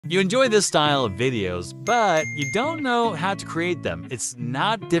You enjoy this style of videos, but you don't know how to create them. It's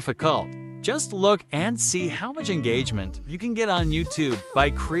not difficult. Just look and see how much engagement you can get on YouTube by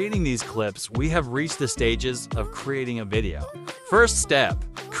creating these clips. We have reached the stages of creating a video. First step,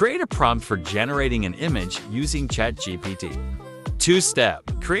 create a prompt for generating an image using ChatGPT.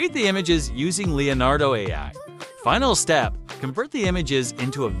 2-step, create the images using Leonardo AI. Final step, convert the images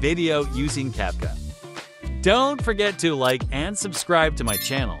into a video using CapCut. Don't forget to like and subscribe to my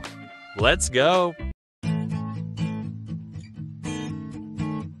channel. Let's go!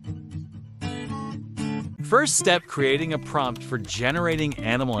 First step, creating a prompt for generating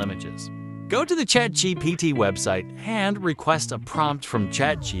animal images. Go to the ChatGPT website and request a prompt from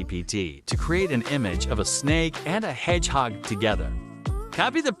ChatGPT to create an image of a snake and a hedgehog together.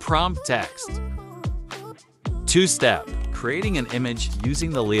 Copy the prompt text. 2-step, creating an image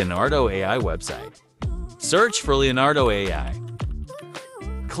using the Leonardo AI website. Search for Leonardo AI.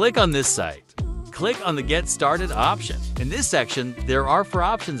 Click on this site. Click on the Get Started option. In this section, there are 4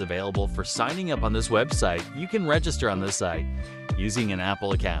 options available for signing up on this website. You can register on this site using an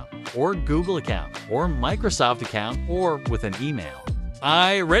Apple account, or Google account, or Microsoft account, or with an email.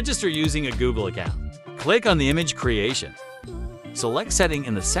 I register using a Google account. Click on the image creation. Select setting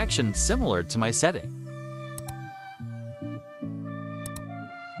in the section similar to my setting.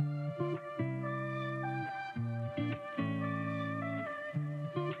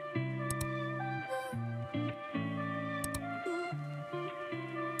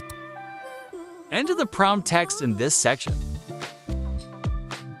 Enter the prompt text in this section.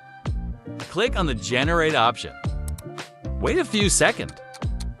 Click on the Generate option. Wait a few seconds.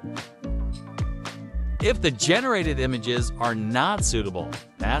 If the generated images are not suitable,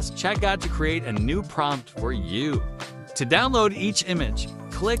 ask ChatGPT to create a new prompt for you. To download each image,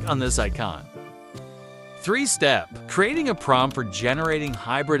 click on this icon. 3-step, creating a prompt for generating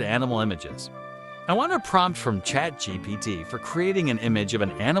hybrid animal images. I want a prompt from ChatGPT for creating an image of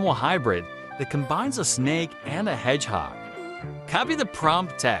an animal hybrid that combines a snake and a hedgehog. Copy the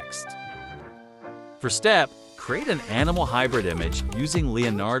prompt text. For step, create an animal hybrid image using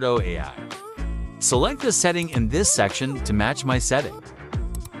Leonardo AI. Select the setting in this section to match my setting.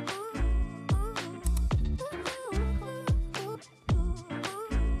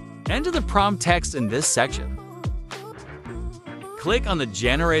 Enter the prompt text in this section. Click on the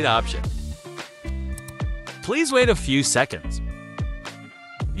Generate option. Please wait a few seconds.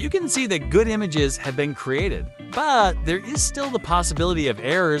 You can see that good images have been created, but there is still the possibility of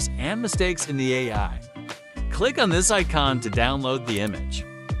errors and mistakes in the AI. Click on this icon to download the image.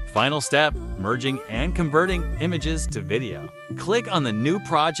 Final step, merging and converting images to video. Click on the New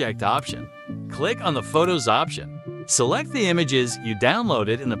Project option. Click on the Photos option. Select the images you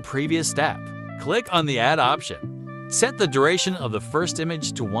downloaded in the previous step. Click on the Add option. Set the duration of the first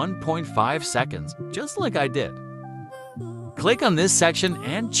image to 1.5 seconds, just like I did. Click on this section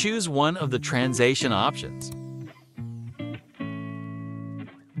and choose one of the translation options.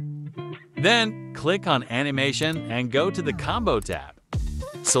 Then, click on Animation and go to the Combo tab.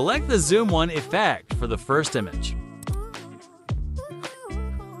 Select the Zoom 1 effect for the first image.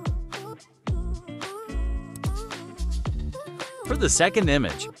 For the second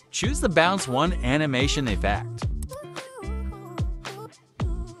image, choose the Bounce 1 animation effect.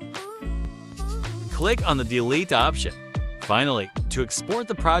 Click on the Delete option. Finally, to export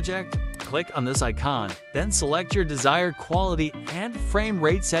the project, click on this icon, then select your desired quality and frame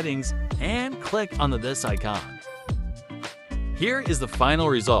rate settings and click on this icon. Here is the final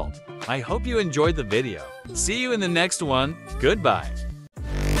result. I hope you enjoyed the video. See you in the next one. Goodbye.